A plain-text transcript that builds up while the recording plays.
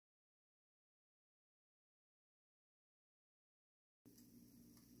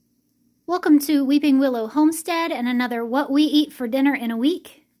Welcome to Weeping Willow Homestead and another What We Eat for Dinner in a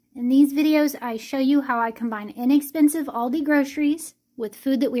Week. In these videos, I show you how I combine inexpensive Aldi groceries with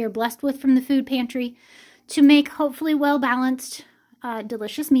food that we are blessed with from the food pantry to make hopefully well-balanced,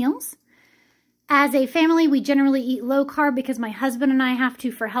 delicious meals. As a family, we generally eat low carb because my husband and I have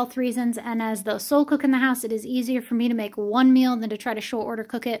to for health reasons, and as the sole cook in the house, it is easier for me to make one meal than to try to short order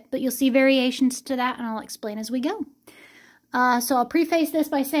cook it, but you'll see variations to that and I'll explain as we go. So I'll preface this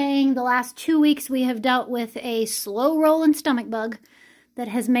by saying the last 2 weeks we have dealt with a slow rolling stomach bug that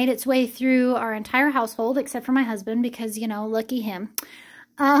has made its way through our entire household, except for my husband, because, you know, lucky him.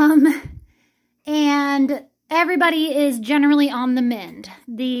 And everybody is generally on the mend.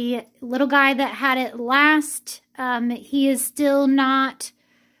 The little guy that had it last, he is still not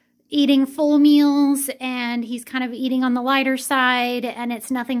eating full meals, and he's kind of eating on the lighter side, and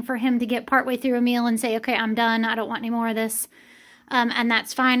it's nothing for him to get partway through a meal and say, okay, I'm done, I don't want any more of this. And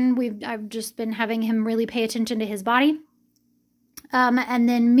that's fine. I've just been having him really pay attention to his body. And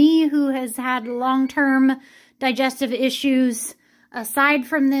then me, who has had long-term digestive issues, aside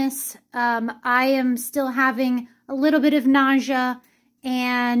from this, I am still having a little bit of nausea,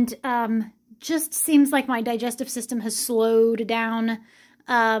 and just seems like my digestive system has slowed down.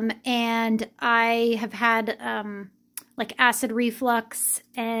 And I have had, like acid reflux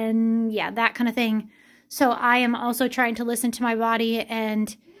and yeah, that kind of thing. So I am also trying to listen to my body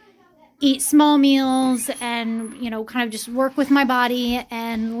and eat small meals and, you know, kind of just work with my body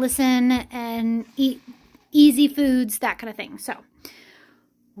and listen and eat easy foods, that kind of thing. So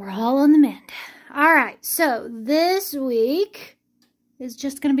we're all on the mend. All right. So this week is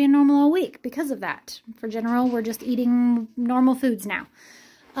just going to be a normal week because of that. For general, we're just eating normal foods now.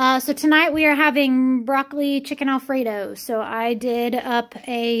 So tonight we are having broccoli chicken Alfredo. So I did up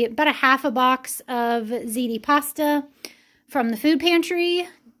about a half a box of ziti pasta from the food pantry,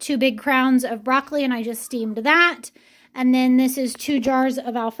 2 big crowns of broccoli, and I just steamed that. And then this is 2 jars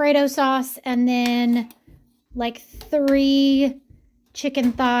of Alfredo sauce, and then like 3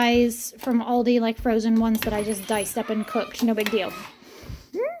 chicken thighs from Aldi, like frozen ones that I just diced up and cooked. No big deal.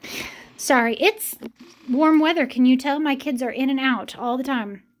 Sorry, it's warm weather. Can you tell? My kids are in and out all the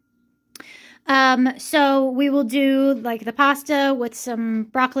time. So we will do like the pasta with some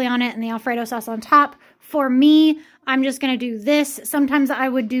broccoli on it and the Alfredo sauce on top. For me, I'm just going to do this. Sometimes I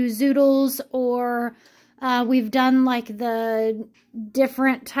would do zoodles, or we've done like the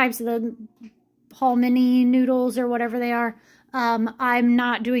different types of the Hall mini noodles or whatever they are. I'm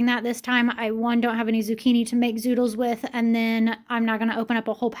not doing that this time. I, don't have any zucchini to make zoodles with, and then I'm not going to open up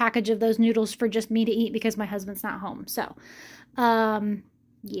a whole package of those noodles for just me to eat because my husband's not home. So,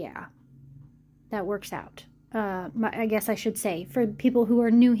 yeah, that works out. I guess I should say, for people who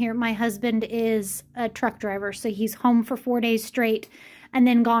are new here, my husband is a truck driver, so he's home for 4 days straight and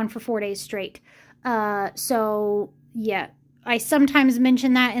then gone for 4 days straight. So, yeah, I sometimes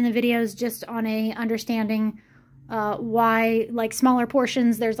mention that in the videos just on a understanding why, like, smaller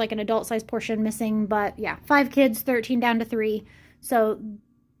portions, there's like an adult size portion missing, but yeah, 5 kids, 13 down to 3, so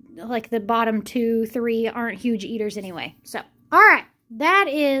like the bottom 2, 3 aren't huge eaters anyway. So all right, that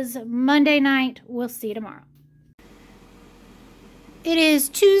is Monday night. We'll see you tomorrow. It is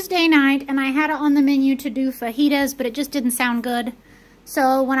Tuesday night, and I had it on the menu to do fajitas, but it just didn't sound good.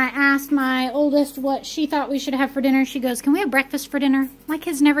 So when I asked my oldest what she thought we should have for dinner, she goes, can we have breakfast for dinner? My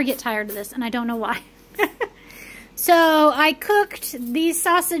kids never get tired of this, and I don't know why. So I cooked these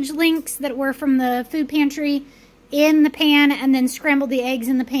sausage links that were from the food pantry in the pan, and then scrambled the eggs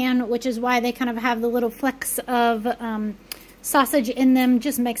in the pan, which is why they kind of have the little flecks of sausage in them.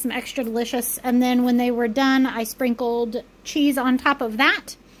 Just makes them extra delicious. And then when they were done, I sprinkled cheese on top of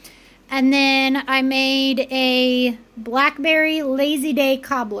that. And then I made a blackberry lazy day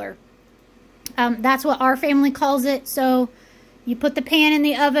cobbler. That's what our family calls it. So you put the pan in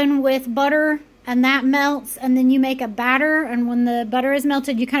the oven with butter, and that melts, and then you make a batter, and when the butter is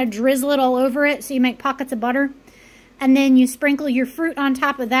melted, you kind of drizzle it all over it, so you make pockets of butter, and then you sprinkle your fruit on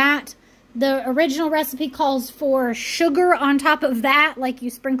top of that. The original recipe calls for sugar on top of that, like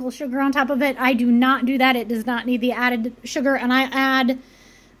you sprinkle sugar on top of it. I do not do that. It does not need the added sugar, and I add,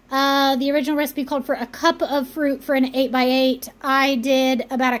 the original recipe called for a cup of fruit for an 8x8. I did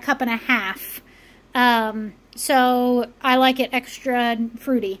about a cup and a half, so I like it extra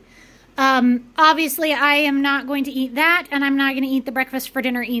fruity. Obviously I am not going to eat that, and I'm not going to eat the breakfast for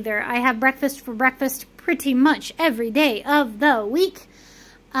dinner either. I have breakfast for breakfast pretty much every day of the week.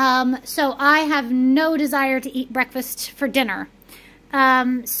 So I have no desire to eat breakfast for dinner.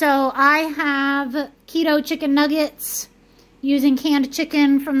 So I have keto chicken nuggets using canned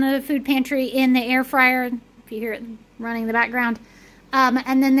chicken from the food pantry in the air fryer, if you hear it running in the background.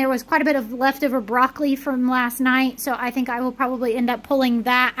 And then there was quite a bit of leftover broccoli from last night, so I think I will probably end up pulling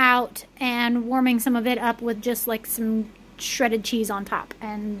that out and warming some of it up with just like some shredded cheese on top,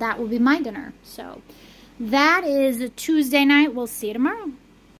 and that will be my dinner. So that is Tuesday night. We'll see you tomorrow.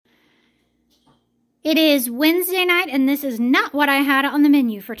 It is Wednesday night, and this is not what I had on the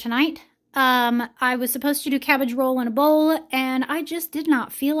menu for tonight. I was supposed to do cabbage roll in a bowl, and I just did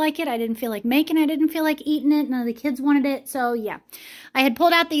not feel like it. I didn't feel like making it. I didn't feel like eating it. None of the kids wanted it. So, yeah. I had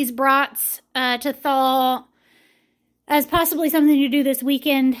pulled out these brats to thaw as possibly something to do this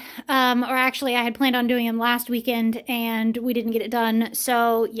weekend. Or actually, I had planned on doing them last weekend, and we didn't get it done.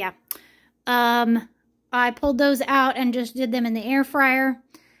 So, yeah. I pulled those out and just did them in the air fryer.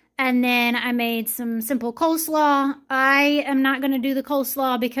 And then I made some simple coleslaw. I am not going to do the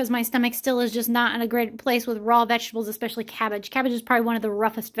coleslaw because my stomach still is just not in a great place with raw vegetables, especially cabbage. Cabbage is probably one of the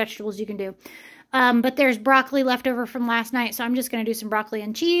roughest vegetables you can do. But there's broccoli left over from last night, so I'm just going to do some broccoli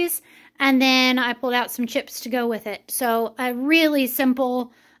and cheese. And then I pulled out some chips to go with it. So a really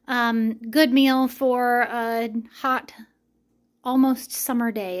simple, good meal for a hot, almost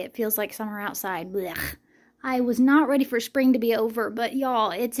summer day. It feels like summer outside. Blech. I was not ready for spring to be over, but y'all,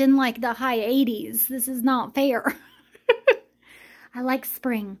 it's in like the high 80s. This is not fair. I like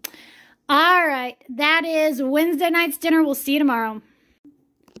spring. All right, that is Wednesday night's dinner. We'll see you tomorrow.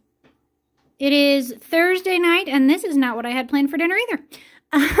 It is Thursday night, and this is not what I had planned for dinner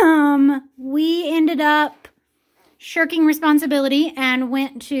either. We ended up shirking responsibility and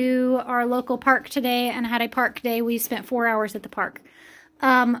went to our local park today and had a park day. We spent 4 hours at the park.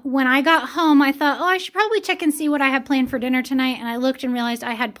 When I got home, I thought, oh, I should probably check and see what I have planned for dinner tonight. And I looked and realized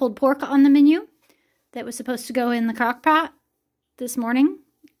I had pulled pork on the menu that was supposed to go in the crock pot this morning.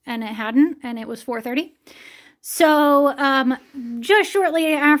 And it hadn't, and it was 4:30. So, just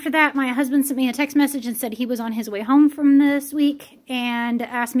shortly after that, my husband sent me a text message and said he was on his way home from this week and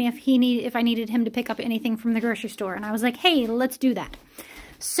asked me if I needed him to pick up anything from the grocery store. And I was like, hey, let's do that.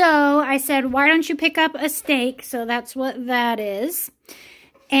 So I said, why don't you pick up a steak? So that's what that is.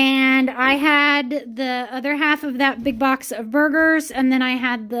 And I had the other half of that big box of burgers, and then I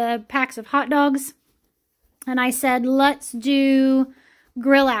had the packs of hot dogs. And I said, let's do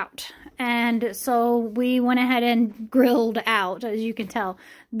grill out. And so we went ahead and grilled out, as you can tell.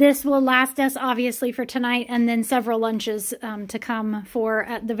 This will last us, obviously, for tonight, and then several lunches to come for,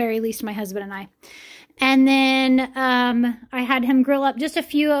 at the very least, my husband and I. And then I had him grill up just a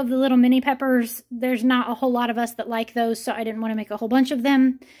few of the little mini peppers. There's not a whole lot of us that like those, so I didn't want to make a whole bunch of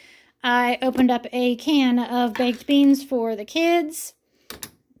them. I opened up a can of baked beans for the kids.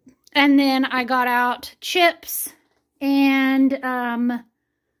 And then I got out chips. And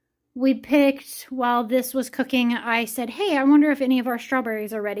we picked, while this was cooking, I said, hey, I wonder if any of our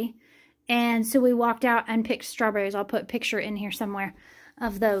strawberries are ready. And so we walked out and picked strawberries. I'll put a picture in here somewhere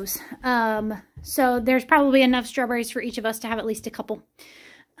of those. So there's probably enough strawberries for each of us to have at least a couple.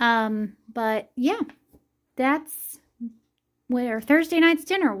 But yeah, that's where Thursday night's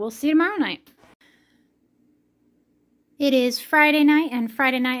dinner. We'll see you tomorrow night. It is Friday night, and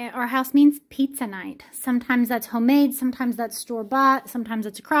Friday night at our house means pizza night. Sometimes that's homemade, sometimes that's store-bought, sometimes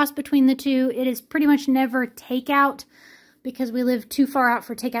it's a cross between the two. It is pretty much never takeout because we live too far out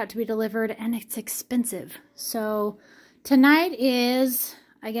for takeout to be delivered, and it's expensive. So tonight is,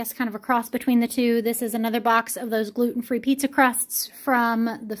 I guess, kind of a cross between the two. This is another box of those gluten-free pizza crusts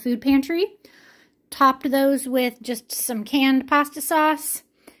from the food pantry. Topped those with just some canned pasta sauce.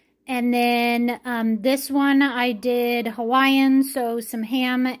 And then this one I did Hawaiian, so some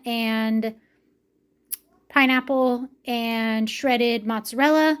ham and pineapple and shredded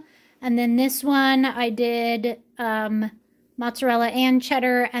mozzarella. And then this one I did mozzarella and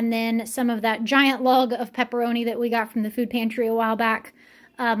cheddar, and then some of that giant log of pepperoni that we got from the food pantry a while back.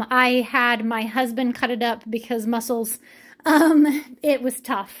 I had my husband cut it up because muscles, it was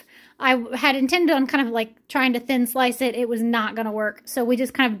tough. I had intended on kind of like trying to thin slice it. It was not going to work. So we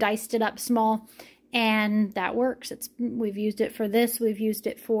just kind of diced it up small, and that works. We've used it for this. We've used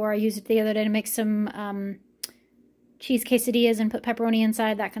it for, I used it the other day to make some cheese quesadillas and put pepperoni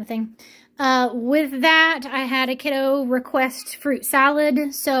inside, that kind of thing. With that, I had a kiddo request fruit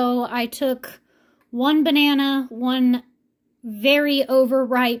salad. So I took one banana, one very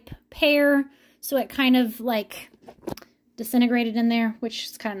overripe pear. So it kind of like disintegrated in there, which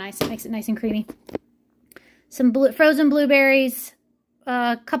is kind of nice. It makes it nice and creamy. Some frozen blueberries,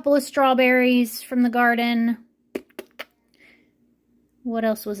 a couple of strawberries from the garden. What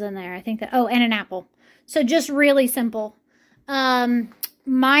else was in there? I think that, oh, and an apple. So just really simple.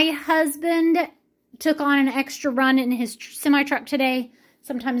 My husband took on an extra run in his semi-truck today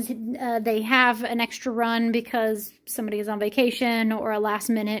Sometimes they have an extra run because somebody is on vacation or a last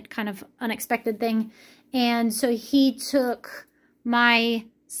minute kind of unexpected thing. And so he took my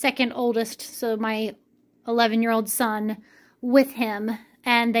second oldest, so my 11-year-old son, with him,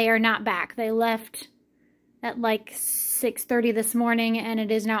 and they are not back. They left at like 6:30 this morning, and it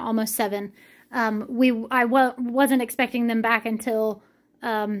is now almost 7. I wasn't expecting them back until,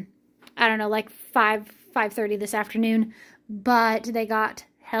 I don't know, like 5:30 this afternoon, but they got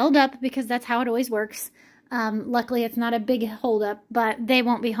held up because that's how it always works. Luckily, it's not a big holdup, but they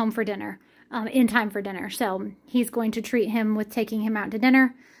won't be home for dinner, in time for dinner. So he's going to treat him with taking him out to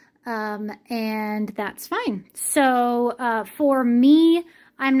dinner, and that's fine. So for me,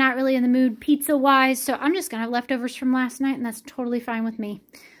 I'm not really in the mood pizza-wise, so I'm just going to have leftovers from last night, and that's totally fine with me.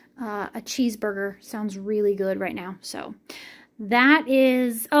 A cheeseburger sounds really good right now. So that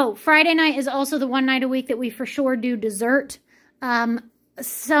is... Oh, Friday night is also the one night a week that we for sure do dessert.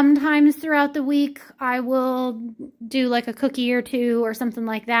 Sometimes throughout the week, I will do like a cookie or two or something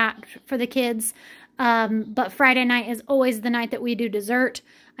like that for the kids. But Friday night is always the night that we do dessert.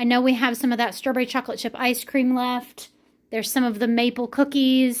 I know we have some of that strawberry chocolate chip ice cream left. There's some of the maple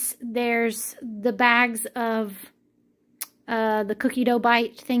cookies. There's the bags of the cookie dough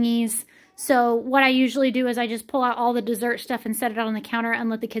bite thingies. So what I usually do is I just pull out all the dessert stuff and set it out on the counter and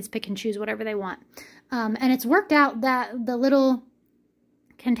let the kids pick and choose whatever they want. And it's worked out that the little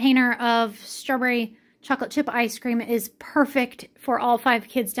container of strawberry chocolate chip ice cream is perfect for all 5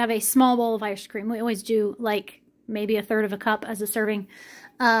 kids to have a small bowl of ice cream. We always do like maybe a third of a cup as a serving.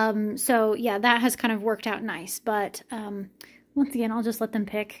 So yeah, that has kind of worked out nice. But once again, I'll just let them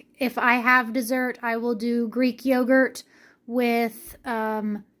pick. If I have dessert, I will do Greek yogurt with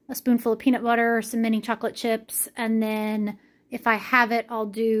a spoonful of peanut butter, some mini chocolate chips, and then if I have it, I'll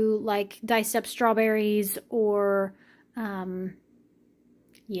do like diced up strawberries or,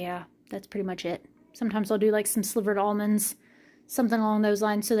 yeah, that's pretty much it. Sometimes I'll do like some slivered almonds, something along those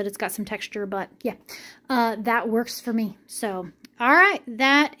lines so that it's got some texture, but yeah, that works for me. So, all right,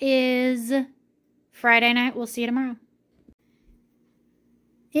 that is Friday night. We'll see you tomorrow.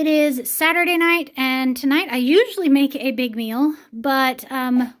 It is Saturday night, and tonight I usually make a big meal, but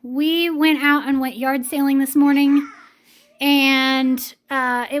we went out and went yard sailing this morning, and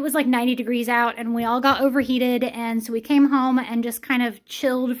it was like 90 degrees out, and we all got overheated, and so we came home and just kind of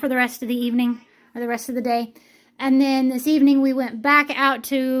chilled for the rest of the evening, or the rest of the day. And then this evening we went back out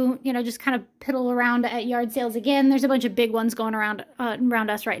to, you know, just kind of piddle around at yard sales again. There's a bunch of big ones going around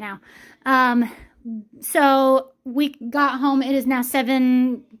us right now. So we got home. It is now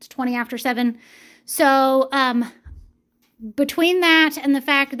 7:20 after 7. So, between that and the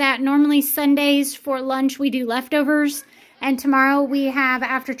fact that normally Sundays for lunch we do leftovers, and tomorrow we have,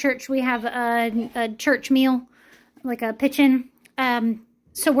 after church, we have a church meal, like a pitch-in.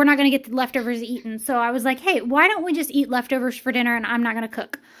 So we're not going to get the leftovers eaten. So I was like, hey, why don't we just eat leftovers for dinner and I'm not going to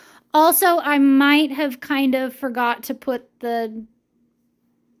cook. Also, I might have kind of forgot to put the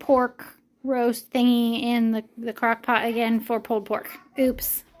pork roast thingy in the crock pot again for pulled pork.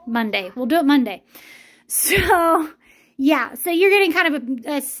 Oops. Monday. We'll do it Monday. So, yeah. So you're getting kind of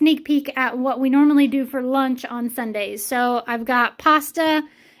a sneak peek at what we normally do for lunch on Sundays. So I've got pasta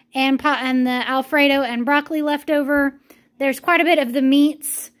and the Alfredo and broccoli left over. There's quite a bit of the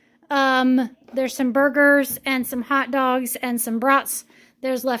meats. There's some burgers and some hot dogs and some brats.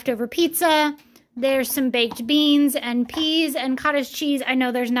 There's leftover pizza. There's some baked beans and peas and cottage cheese. I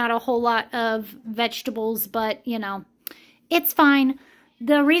know there's not a whole lot of vegetables, but, you know, it's fine.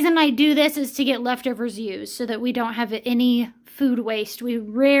 The reason I do this is to get leftovers used so that we don't have any food waste. We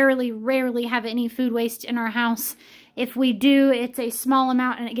rarely have any food waste in our house. If we do, it's a small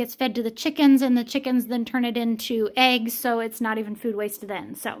amount and it gets fed to the chickens, and the chickens then turn it into eggs, so it's not even food waste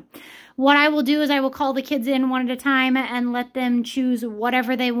then. So what I will do is I will call the kids in one at a time and let them choose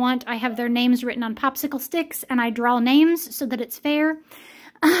whatever they want. I have their names written on popsicle sticks, and I draw names so that it's fair.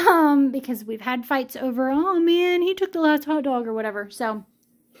 Because we've had fights over, oh man, he took the last hot dog or whatever. So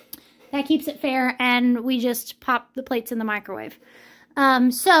that keeps it fair, and we just pop the plates in the microwave.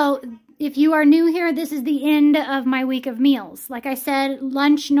 So if you are new here, this is the end of my week of meals. Like I said,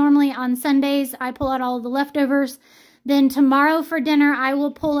 lunch normally on Sundays, I pull out all of the leftovers. Then tomorrow for dinner, I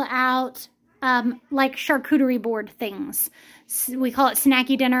will pull out like charcuterie board things. We call it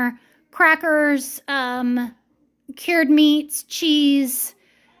snacky dinner. Crackers, cured meats, cheese,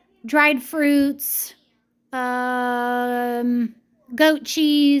 dried fruits, goat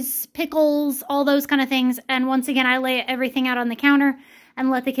cheese, pickles, all those kind of things. And once again, I lay everything out on the counter. and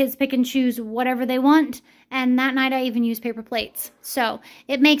let the kids pick and choose whatever they want. And that night I even use paper plates. So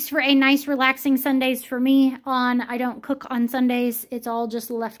it makes for a nice relaxing Sundays for me. I don't cook on Sundays. It's all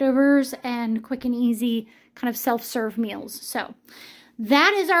just leftovers and quick and easy kind of self-serve meals. So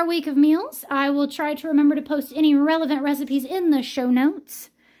that is our week of meals. I will try to remember to post any relevant recipes in the show notes.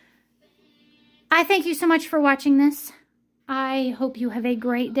 I thank you so much for watching this. I hope you have a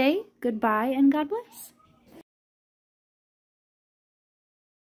great day. Goodbye and God bless.